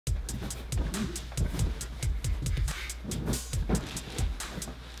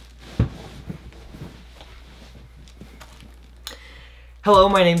Hello,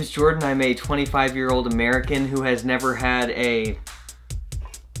 my name is Jordan. I'm a 25-year-old American who has never had a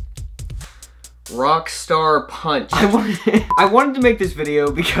Rockstar Punch. I wanted to make this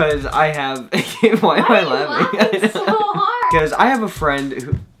video because I have... Why am I laughing? So hard. Because I have a friend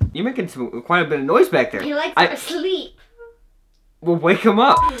who... You're making quite a bit of noise back there. He likes to sleep. Well, wake him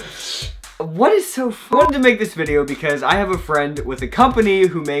up. What is so fun? I wanted to make this video because I have a friend with a company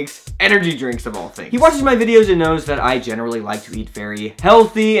who makes energy drinks of all things. He watches my videos and knows that I generally like to eat very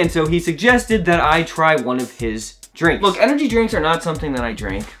healthy, and so he suggested that I try one of his drinks. Look, energy drinks are not something that I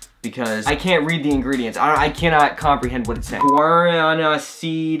drink because I can't read the ingredients. I cannot comprehend what it's saying. Guarana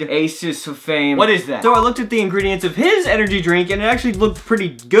seed, aces of fame. What is that? So I looked at the ingredients of his energy drink and it actually looked pretty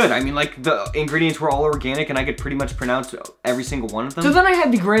good. I mean, like, the ingredients were all organic and I could pretty much pronounce every single one of them. So then I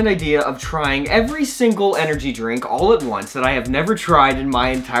had the grand idea of trying every single energy drink all at once that I have never tried in my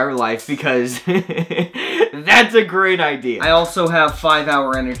entire life because that's a great idea. I also have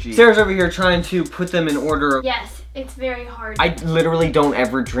 5-hour energy. Sarah's over here trying to put them in order. Yes. It's very hard. I literally don't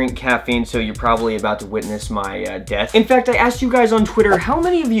ever drink caffeine, so you're probably about to witness my death. In fact, I asked you guys on Twitter how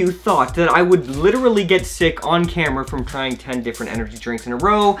many of you thought that I would literally get sick on camera from trying 10 different energy drinks in a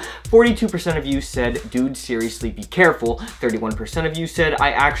row. 42% of you said, dude, seriously, be careful. 31% of you said,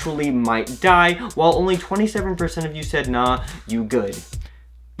 I actually might die, while only 27% of you said, nah, you good.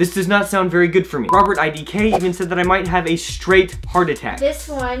 This does not sound very good for me. Robert IDK even said that I might have a straight heart attack. This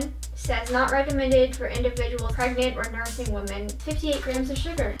one says not recommended for individuals pregnant or nursing women. 58 grams of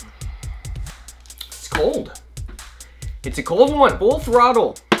sugar. It's cold. It's a cold one. Full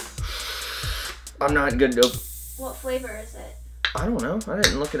throttle. I'm not good to... What flavor is it? I don't know. I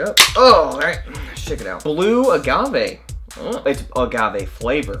didn't look it up. Oh, all right. Check it out. Blue agave. Oh, it's agave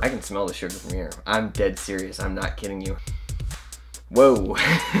flavor. I can smell the sugar from here. I'm dead serious. I'm not kidding you. Whoa.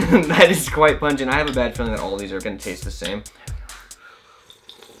 That is quite pungent. I have a bad feeling that all these are going to taste the same.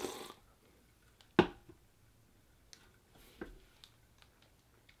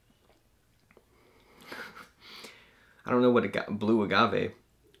 I don't know what blue agave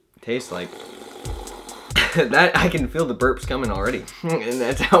tastes like. That I can feel the burps coming already, and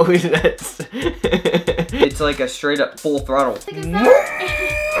that's how it's like a straight up full throttle.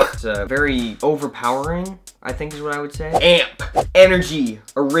 It's very overpowering, I think is what I would say. Amp, energy,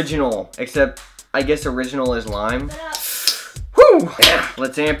 original, except I guess original is lime. Woo!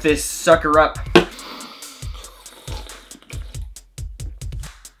 Let's amp this sucker up.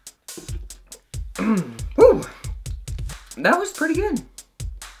 Woo! That was pretty good.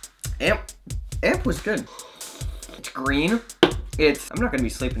 Amp was good. It's green. I'm not gonna be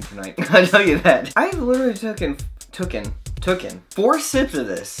sleeping tonight. I tell you that. I've literally taken 4 sips of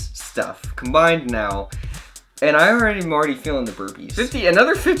this stuff combined now, and I'm already feeling the burpees.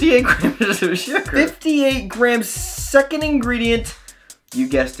 Another 58 grams of sugar. 58 grams, second ingredient. You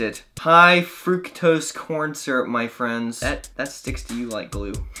guessed it. High fructose corn syrup, my friends. That sticks to you like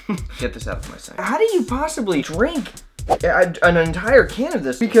glue. Get this out of my sight. How do you possibly drink an entire can of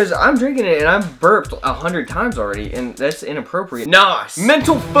this? Because I'm drinking it and I've burped 100 times already, and that's inappropriate. NOS!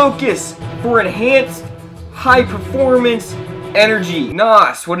 Mental focus for enhanced high performance energy.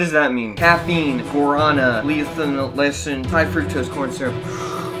 NOS, what does that mean? Caffeine, guarana, lecithin, high fructose corn syrup.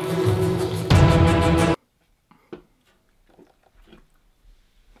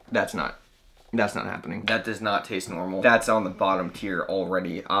 That's not happening. That does not taste normal. That's on the bottom tier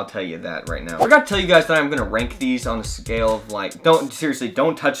already. I'll tell you that right now. I forgot to tell you guys that I'm gonna rank these on a scale of like, seriously,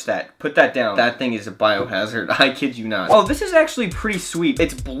 don't touch that. Put that down. That thing is a biohazard. I kid you not. Oh, this is actually pretty sweet.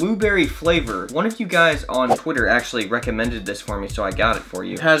 It's blueberry flavor. One of you guys on Twitter actually recommended this for me, so I got it for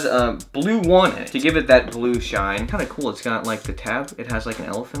you. It has a blue one in it to give it that blue shine. Kind of cool. It's got like the tab. It has like an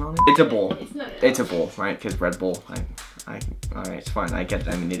elephant on it. It's a bowl. It's a bowl, right? Because Red Bull. All right, it's fine. I get it.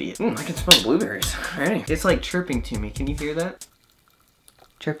 I'm an idiot. I can smell blueberries. All right. It's like chirping to me. Can you hear that?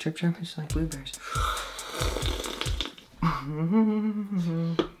 Chirp, chirp, chirp. It's like blueberries.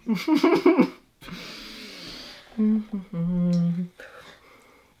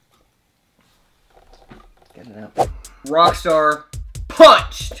 Get it out. Rockstar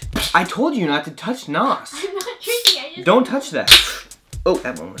punched. I told you not to touch NOS. I'm not drinking. I just... Don't touch that. Oh,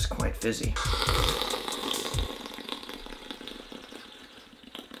 that one was quite fizzy.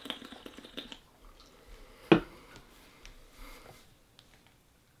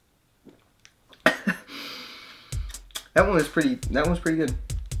 That one was pretty good.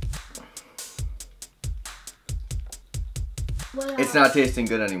 It's not tasting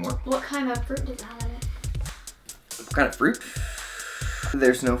good anymore. What kind of fruit does it have in it? What kind of fruit?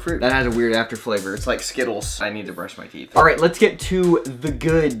 There's no fruit. That has a weird after flavor. It's like Skittles. I need to brush my teeth. All right, let's get to the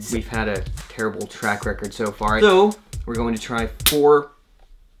goods. We've had a terrible track record so far. So, We're going to try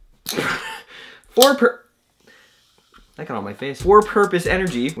I got on my face. For Purpose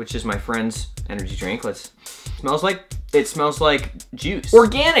Energy, which is my friend's energy drink. It smells like juice.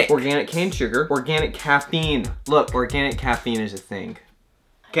 Organic cane sugar, organic caffeine. Look, organic caffeine is a thing.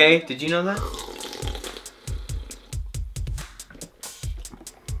 Okay, did you know that?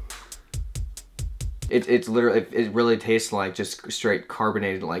 It really tastes like just straight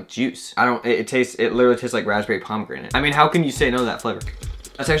carbonated like juice. It literally tastes like raspberry pomegranate. I mean, how can you say no to that flavor?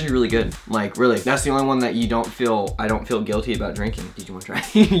 That's actually really good. Like, really. That's the only one that I don't feel guilty about drinking. Did you want to try?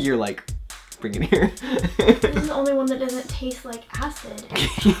 You're like, bring it here. This is the only one that doesn't taste like acid.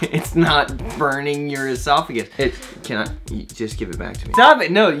 It's not burning your esophagus. You just give it back to me. Stop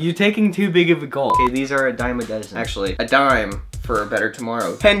it, no, you're taking too big of a gulp. Okay, these are a dime a dozen. Actually, a dime for a better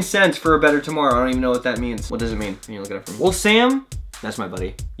tomorrow. 10 cents for a better tomorrow. I don't even know what that means. What does it mean? Can you look it up for me? Well, Sam, that's my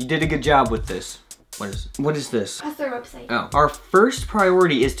buddy. You did a good job with this. What is this? That's their website. Oh. Our first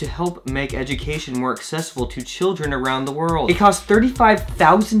priority is to help make education more accessible to children around the world. It costs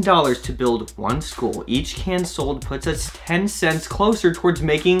 $35,000 to build one school. Each can sold puts us 10 cents closer towards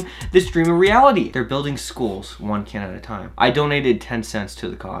making this dream a reality. They're building schools one can at a time. I donated 10 cents to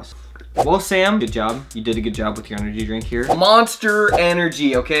the cause. Well, Sam, good job. You did a good job with your energy drink here. Monster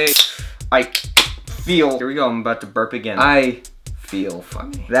Energy, okay? Here we go, I'm about to burp again. I feel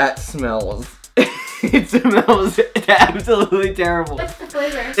funny. That smells... It smells absolutely terrible. What's the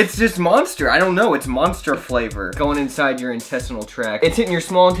flavor? It's just Monster. I don't know. It's Monster flavor. Going inside your intestinal tract. It's hitting your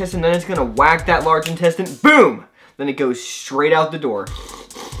small intestine, then it's gonna whack that large intestine. Boom! Then it goes straight out the door.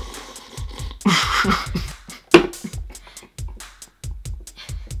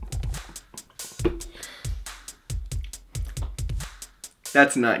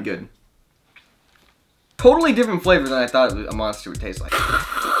 That's not good. Totally different flavor than I thought a Monster would taste like.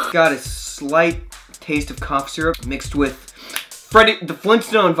 Got a slight taste of cough syrup mixed with the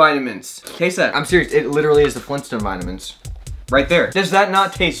Flintstone vitamins. Taste that. I'm serious, it literally is the Flintstone vitamins. Right there. Does that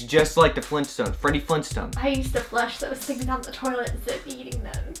not taste just like the Flintstone, Freddie Flintstone? I used to flush those things down the toilet instead of eating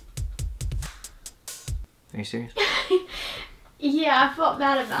them. Are you serious? Yeah, I felt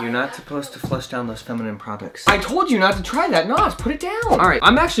bad about it. You're not supposed to flush down those feminine products. I told you not to try that. Nos, put it down. All right,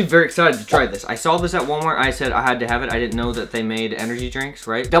 I'm actually very excited to try this. I saw this at Walmart. I said I had to have it. I didn't know that they made energy drinks,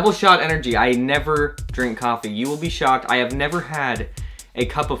 right? Double shot energy. I never drink coffee. You will be shocked. I have never had a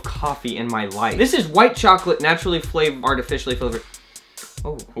cup of coffee in my life. This is white chocolate, naturally flavored, artificially flavored.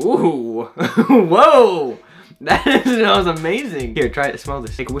 Oh, ooh, whoa. That smells amazing. Here, try it, smell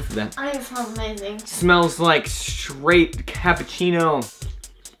this. Take a whiff of that. I think it smells amazing. Smells like straight cappuccino.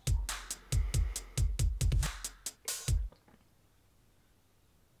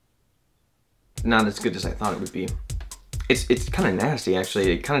 Not as good as I thought it would be. It's kind of nasty,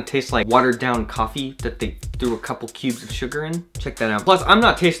 actually. It kind of tastes like watered down coffee that they threw a couple cubes of sugar in. Check that out. Plus, I'm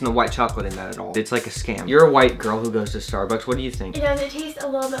not tasting the white chocolate in that at all. It's like a scam. You're a white girl who goes to Starbucks. What do you think? It does. It tastes a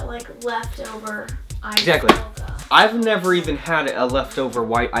little bit like leftover ice Exactly. mocha. I've never even had a leftover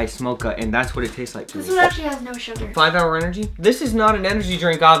white ice mocha, and that's what it tastes like to me. This one actually has no sugar. 5 Hour Energy? This is not an energy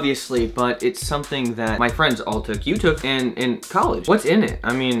drink, obviously, but it's something that my friends all took. You took in college. What's in it?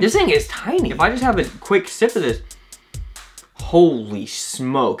 I mean, this thing is tiny. If I just have a quick sip of this, holy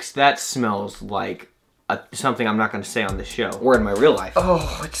smokes, that smells like something I'm not gonna say on this show or in my real life.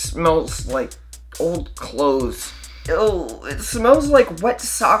 Oh, it smells like old clothes. Oh, it smells like wet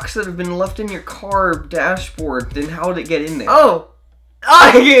socks that have been left in your car dashboard. Then how did it get in there? Oh!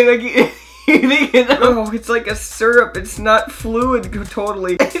 I can't. Oh, it's like a syrup. It's not fluid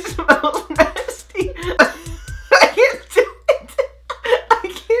totally. It smells nasty. I can't do it. I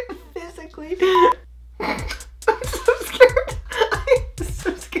can't physically. I'm so scared. I'm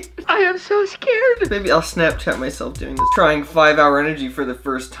so scared. I am so scared. Maybe I'll Snapchat myself doing this. Trying 5 Hour Energy for the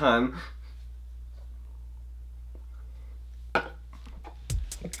first time.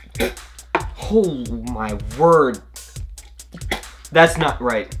 Oh my word. That's not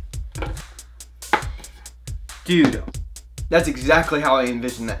right. Dude, that's exactly how I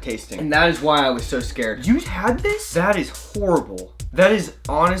envisioned that tasting. And that is why I was so scared. You had this? That is horrible. That is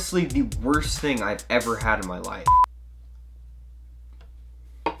honestly the worst thing I've ever had in my life.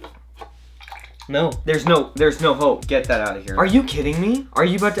 No, there's no hope. Get that out of here. Are you kidding me? Are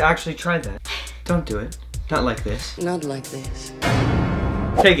you about to actually try that? Don't do it. Not like this. Not like this.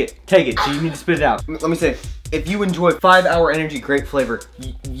 Take it. You need to spit it out. Let me say, if you enjoy 5 Hour Energy great flavor,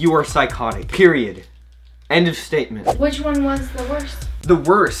 you are psychotic. Period. End of statement. Which one was the worst? The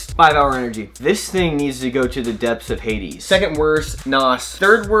worst, 5 Hour Energy. This thing needs to go to the depths of Hades. Second worst, Nos.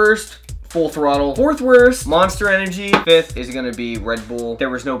 Third worst, Full Throttle. Fourth worst, Monster Energy. Fifth is gonna be Red Bull. There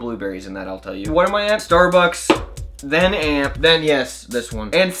was no blueberries in that, I'll tell you. What am I at? Starbucks. then Amp, then yes, this one.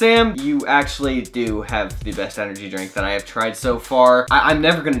 And Sam, you actually do have the best energy drink that I have tried so far. I'm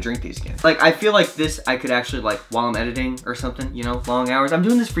never gonna drink these again. Like, I feel like this, I could actually, like, while I'm editing or something, you know, long hours. I'm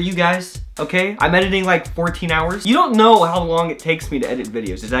doing this for you guys, okay? I'm editing like 14 hours. You don't know how long it takes me to edit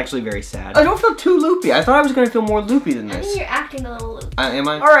videos. It's actually very sad. I don't feel too loopy. I thought I was gonna feel more loopy than I this. think you're acting a little loopy. Am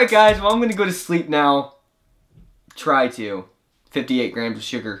I? All right, guys, well, I'm gonna go to sleep now. Try to. 58 grams of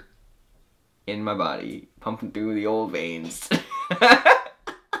sugar in my body, pumping through the old veins.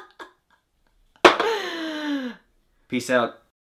 Peace out.